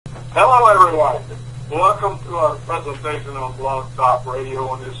Hello, everyone. Welcome to our presentation on Blog Talk Radio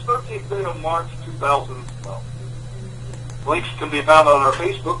on this 13th day of March 2012. Links can be found on our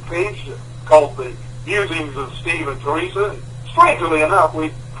Facebook page called The Musings of Steve and Teresa. Strangely enough,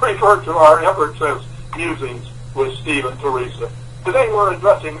 we refer to our efforts as Musings with Steve and Teresa. Today we're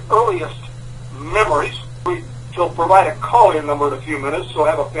addressing earliest memories. We shall provide a call-in number in a few minutes, so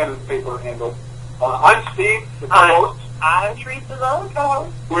have a pen and paper handle. I'm Steve, the co-host. I'm Teresa, the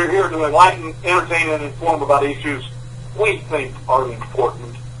co-host. We're here to enlighten, entertain, and inform about issues we think are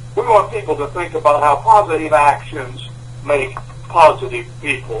important. We want people to think about how positive actions make positive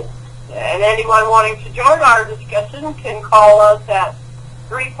people. And anyone wanting to join our discussion can call us at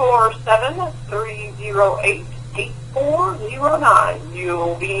 347-308-8409.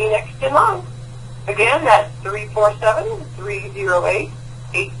 You'll be next in line. Again, that's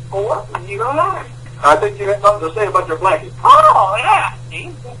 347-308-8409. I think you had something to say about your blanket. Oh, yeah.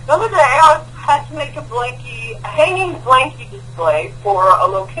 See, the other day I had to make a hanging blankie display for a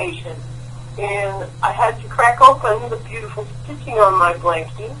location. And I had to crack open the beautiful stitching on my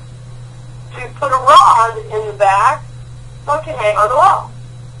blankie to put a rod in the back so I can hang on the wall.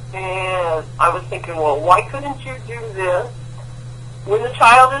 And I was thinking, well, why couldn't you do this when the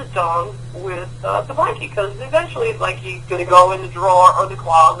child is done with the blankie? Because eventually the blankie's going to go in the drawer or the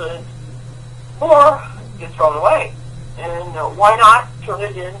closet or get thrown away. And why not turn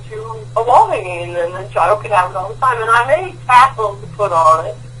it into a wall hanging, and then the child could have it all the time. And I made tassels to put on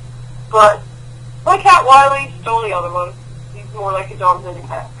it, but my cat Wiley stole the other one. He's more like a dog than a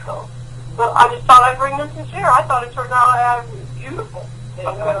cat. So, but I just thought I'd bring this and share. I thought it turned out beautiful. And,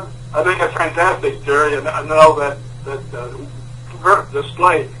 I think it's fantastic, Jerry, and I know that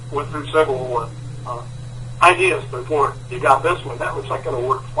display went through several ideas before you got this one. That looks like it'll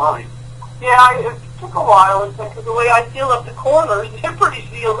work fine. Yeah, it took a while, because the way I sealed up the corners, they're pretty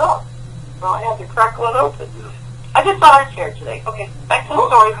sealed up. So I had to crack one open. I just thought I'd share today. Okay, back to the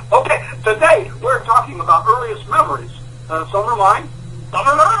story. Okay, today we're talking about earliest memories. Some are mine, Some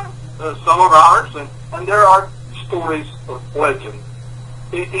are mine. some are ours, and there are stories of legend.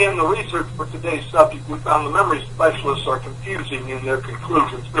 In the research for today's subject, we found the memory specialists are confusing in their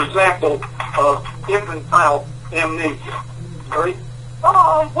conclusions. For example, infantile amnesia. Right?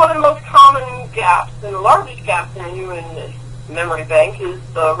 One of the most common gaps, and the largest gaps in the human memory bank, is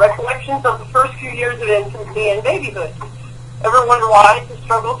the recollections of the first few years of infancy and babyhood. Ever wonder why it's a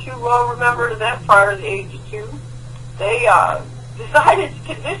struggle to remember that prior to the age of 2? They decided it's a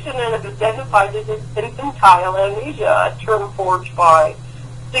condition and have identified it as infantile amnesia, a term forged by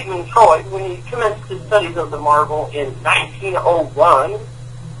Sigmund Freud when he commenced his studies of the marvel in 1901.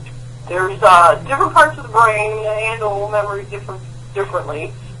 There's different parts of the brain that handle memory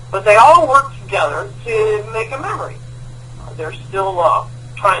differently, but they all work together to make a memory. They're still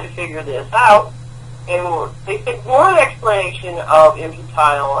trying to figure this out, and they think one explanation of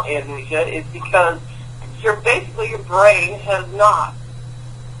infantile amnesia is because your brain has not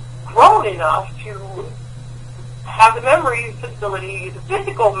grown enough to have the memory facility, the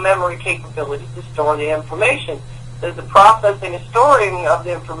physical memory capability to store the information. The processing and storing of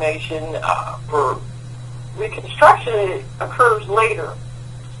the information for reconstruction occurs later.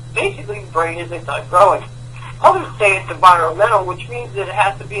 Basically, the brain isn't growing. Others say it's environmental, which means that it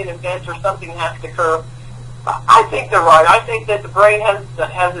has to be an event or something has to occur. I think they're right. I think that the brain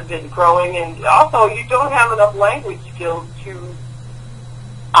hasn't been growing, and also you don't have enough language skills to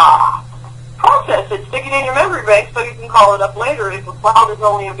process it, stick it in your memory bank so you can call it up later. If a cloud is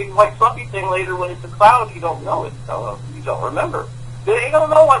only a big white fluffy thing, later when it's a cloud, you don't know it, so you don't remember. They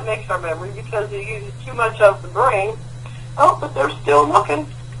don't know what makes our memory because it uses too much of the brain. Oh, but they're still looking.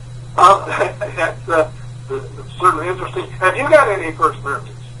 That's certainly interesting. Have you got any first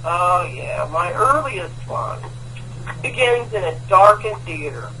memories? Oh, yeah. My earliest one begins in a darkened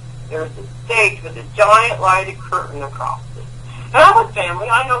theater. There's a stage with a giant lighted curtain across it. And I'm with family.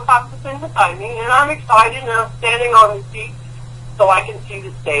 I know Pop's sitting beside me, and I'm excited, and I'm standing on the seat so I can see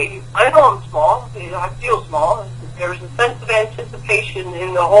the stage. I know I'm small. I feel small. There's a sense of anticipation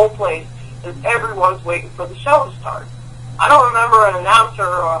in the whole place as everyone's waiting for the show to start. I don't remember an announcer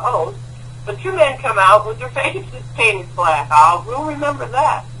or a host, but 2 men come out with their faces painted black. We'll remember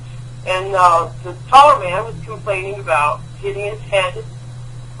that. And the taller man was complaining about hitting his head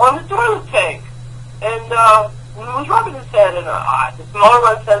on the toilet tank. And was rubbing his head, and the smaller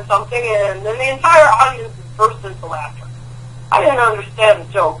one said something, and then the entire audience burst into laughter. I didn't understand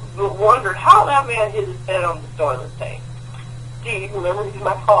the joke, but wondered how that man hit his head on the toilet tank. Steve, remember, he's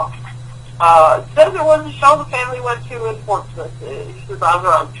my pop. It says there was a show the family went to in Portsmouth. He says I was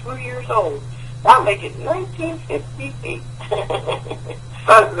around 2 years old. That'll make it 1958.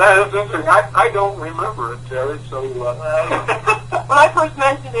 That is interesting. I don't remember it, Terry, so... When I first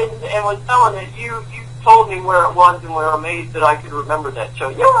mentioned it and was telling it, you told me where it was and were amazed that I could remember that show.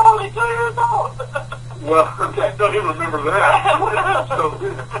 You were only 2 years old. Well, I don't even remember that.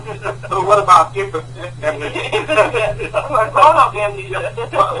 So what about infant amnesia? Grown-up amnesia.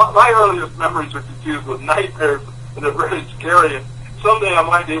 My earliest memories are confused with nightmares, and they're very scary, and someday I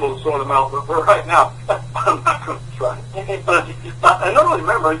might be able to sort them out, but for right now, I'm not going to try. An early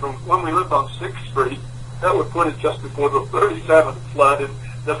memory from when we lived on 6th Street, that would put it just before the 37th flood, and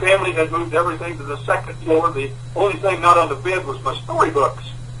the family had moved everything to the 2nd floor. The only thing not on the bed was my storybooks.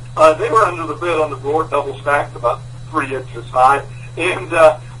 They were under the bed on the floor, double stacked, about 3 inches high, and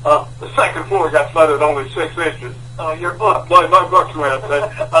the 2nd floor got flooded only 6 inches. Your book, my books went.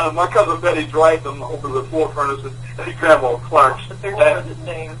 My cousin Betty dragged them over the floor furnace, and he grabbed all Clark's. They were the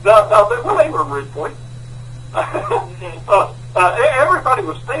same. Well, they were midpoint. Everybody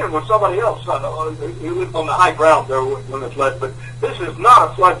was staying with somebody else. We lived on the high ground there when it flooded, but this is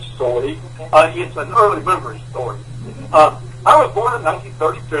not a flood story. It's an early memory story. I was born in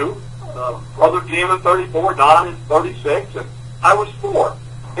 1932. Brother Jim in 34, Don in 36, and I was 4.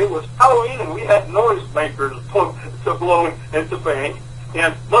 It was Halloween, and we had noisemakers to blow and to bang.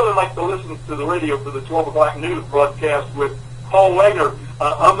 And Mother liked to listen to the radio for the 12 o'clock news broadcast with Paul Wagner,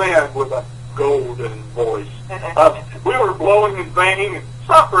 a man with a golden voice. We were blowing and banging, and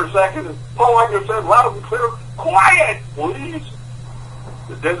stopped for a second, and Paul Wagner said loud and clear, "Quiet, please."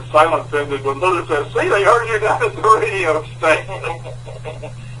 The dead silence ended when Mother said, "See, they heard you down at the radio station."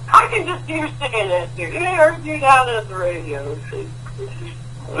 I can just hear saying that, too. They heard you down at the radio station.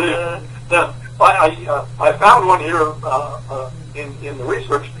 I found one here in the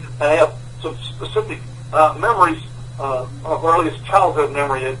research, and I have some specific memories of earliest childhood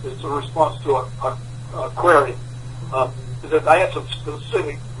memory. It's a response to a query. That I had some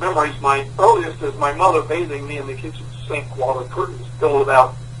specific memories. My earliest is my mother bathing me in the kitchen sink while the curtains billowed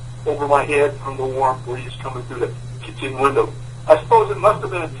out over my head from the warm breeze coming through the kitchen window. I suppose it must have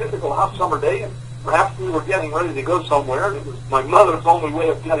been a typical hot summer day, and perhaps we were getting ready to go somewhere, and it was my mother's only way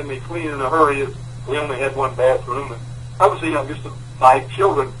of getting me clean in a hurry, is we only had one bathroom, and I was the youngest of 5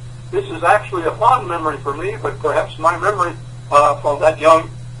 children. This is actually a fond memory for me, but perhaps my memory from that young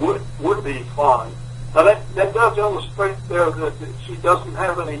would be fond. Now that does illustrate there that she doesn't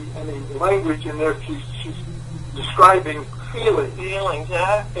have any language in there. She's describing feelings,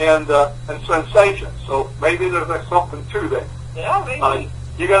 yeah, and sensations. So maybe there's something to that. Yeah, maybe.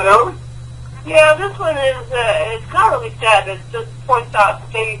 You got another one? Yeah, this one is, it's not really sad, it just points out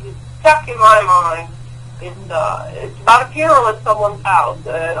things stuck in my mind. It's about a funeral at someone's house,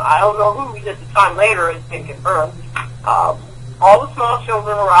 and I don't know who at the time later has been confirmed. All the small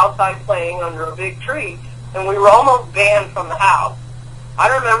children were outside playing under a big tree, and we were almost banned from the house. I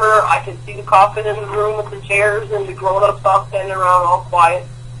remember I could see the coffin in the room with the chairs and the grown-ups all standing around all quiet.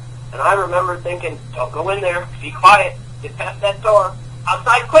 And I remember thinking, don't go in there, be quiet, get past that door,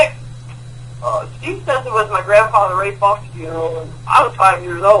 outside quick. Steve says it was my grandfather Ray Falk's funeral, and I was 5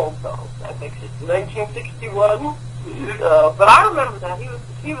 years old, so that makes it 1961. But I remember that.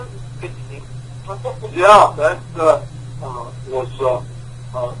 He was good to see. Yeah, that was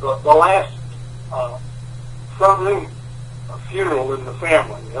the last front room funeral in the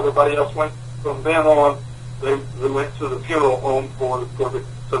family. Everybody else went from then on. They went to the funeral home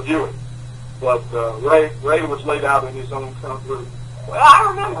to view it. But Ray was laid out in his own front room. Well, I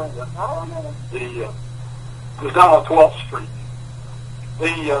remember. It was down on 12th Street.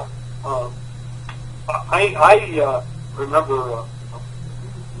 I remember a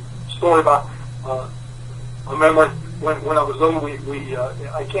story about a memory when I was little.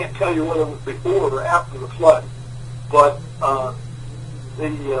 I can't tell you whether it was before or after the flood, but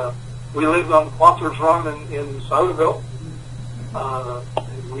we lived on Waters Run in Soderville.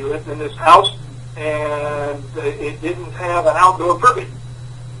 We lived in this house, and it didn't have an outdoor privy.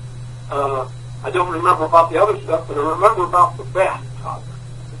 I don't remember about the other stuff, but I remember about the bathtub.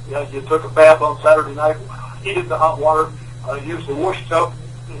 You took a bath on Saturday night, heated the hot water, used the wash tub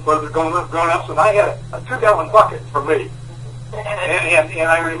for the grown-ups, and I had a 2-gallon bucket for me. And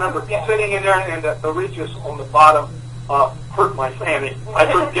I remember sitting in there, and the reaches on the bottom hurt my fanny. I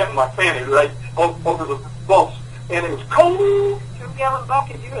couldn't get my fanny right over the bolts, and it was cold. 2-gallon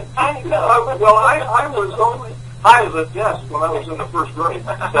bucket, you were tiny. Well, I was only high as a desk when I was in the first grade,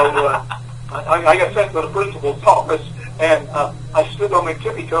 so I got sent to the principal's office, and I stood on my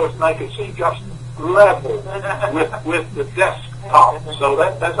tippy toes, and I could see just level with the desk top. So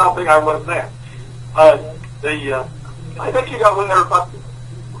that's how big I was then. I think you got one there about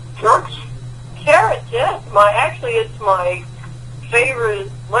carrots. Carrots, yes. It's my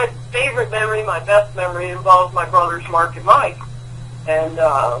favorite memory, my best memory, involves my brothers Mark and Mike. And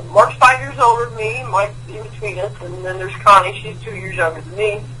Mark's 5 years older than me, Mike's in between us, and then there's Connie, she's 2 years younger than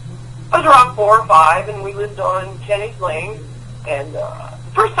me. I was around 4 or 5, and we lived on Kenny's Lane. And the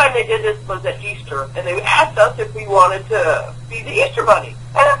first time they did this was at Easter, and they asked us if we wanted to be the Easter Bunny.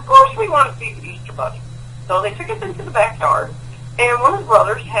 And of course we wanted to be the Easter Bunny. So they took us into the backyard, and one of the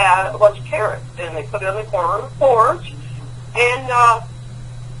brothers had a bunch of carrots, and they put it in the corner of the porch, and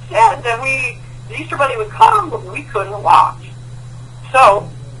said that the Easter Bunny would come, but we couldn't watch. So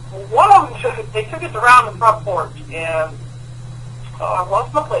one of them, they took us around the front porch, and I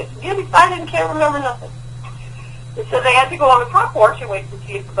lost my place. Again, I didn't can't remember nothing. They said they had to go on the front porch and wait to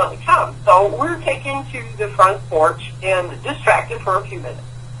see if the bunny comes. So we're taken to the front porch and distracted for a few minutes.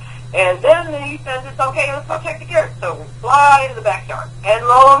 And then he says, it's okay, let's go check the carrots. So we fly to the backyard. And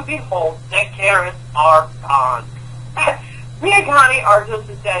lo and behold, the carrots are gone. Me and Connie are just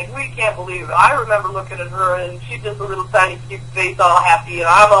ecstatic. We can't believe it. I remember looking at her, and she's just a little tiny cute face, all happy, and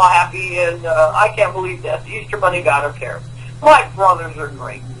I'm all happy, and I can't believe that. The Easter Bunny got her carrots. My brothers are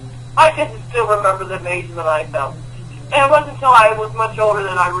great. I can still remember the amazement I felt. And it wasn't until I was much older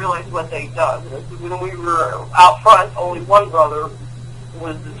that I realized what they'd done. When we were out front, only one brother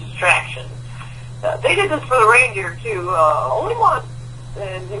was the distraction. They did this for the reindeer, too, only one.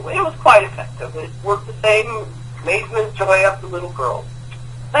 And it was quite effective. It worked the same amazement, joy up the little girls.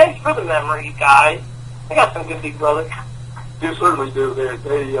 Thanks for the memories, guys. I got some good big brothers. You certainly do.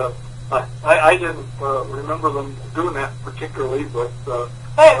 I didn't remember them doing that particularly, but there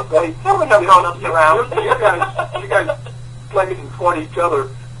were no grown-ups around. You guys played and fought each other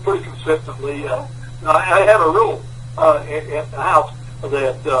pretty consistently. I had a rule at the house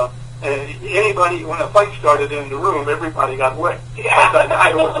that anybody, when a fight started in the room, everybody got wet.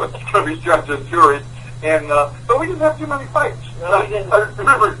 I was going to be judge and jury, and but we didn't have too many fights. No, we didn't. I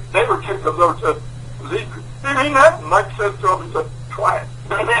remember they were kicked of those. You mean that? And Mike said to him, he said, quiet.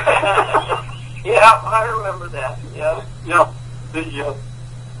 Yeah, I remember that. Yeah. Yeah.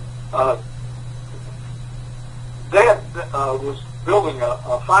 Dad was building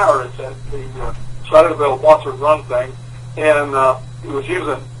a fire at the Sutterville Watson Run thing, and he was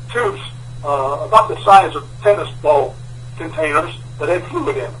using tubes about the size of tennis ball containers that had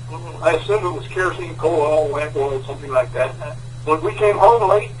fluid in them. Mm-hmm. I assumed it was kerosene, coal oil, lamp oil, something like that. When we came home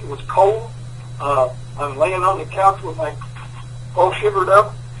late, it was cold. I'm laying on the couch with my all shivered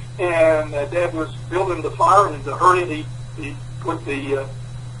up, and Dad was building the fire, and in a hurry he put the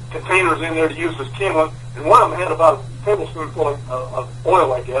containers in there to use as kindling, and one of them had about a tablespoonful of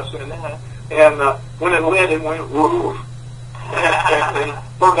oil, I guess, and when it lit, it went woof, and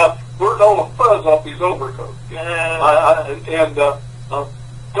burned all the fuzz off his overcoat.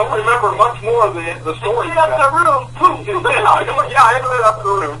 Don't remember much more of the story. Lit up the room. Yeah, it lit up the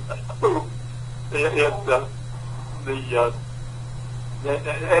room.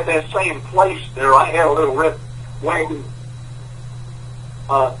 At that same place there, I had a little red wagon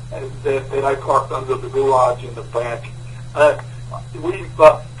that I parked under the garage in the back. We've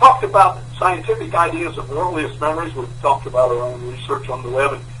talked about scientific ideas of earliest memories. We've talked about our own research on the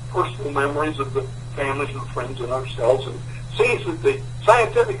web and personal memories of the families and friends and ourselves. And it seems that the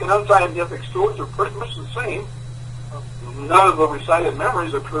scientific and unscientific stories are pretty much the same. None of the recited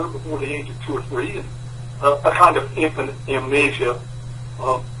memories occur before the age of 2 or 3, and a kind of infant amnesia.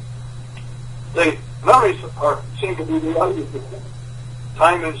 The memories seem to be related to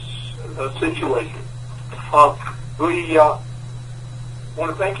time and situation. We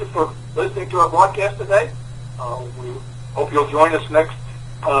want to thank you for listening to our broadcast today. We hope you'll join us next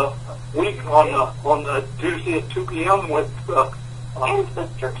week on Tuesday at 2 p.m. with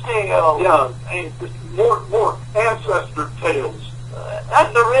Ancestor Tales. Yeah, more ancestor tales.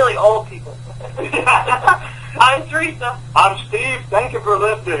 That's the really old people. I'm Teresa. I'm Steve. Thank you for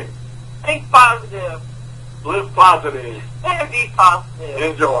listening. Think positive. Live positive. And be positive.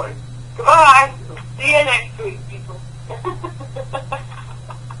 Enjoy. Goodbye. See you next week, people.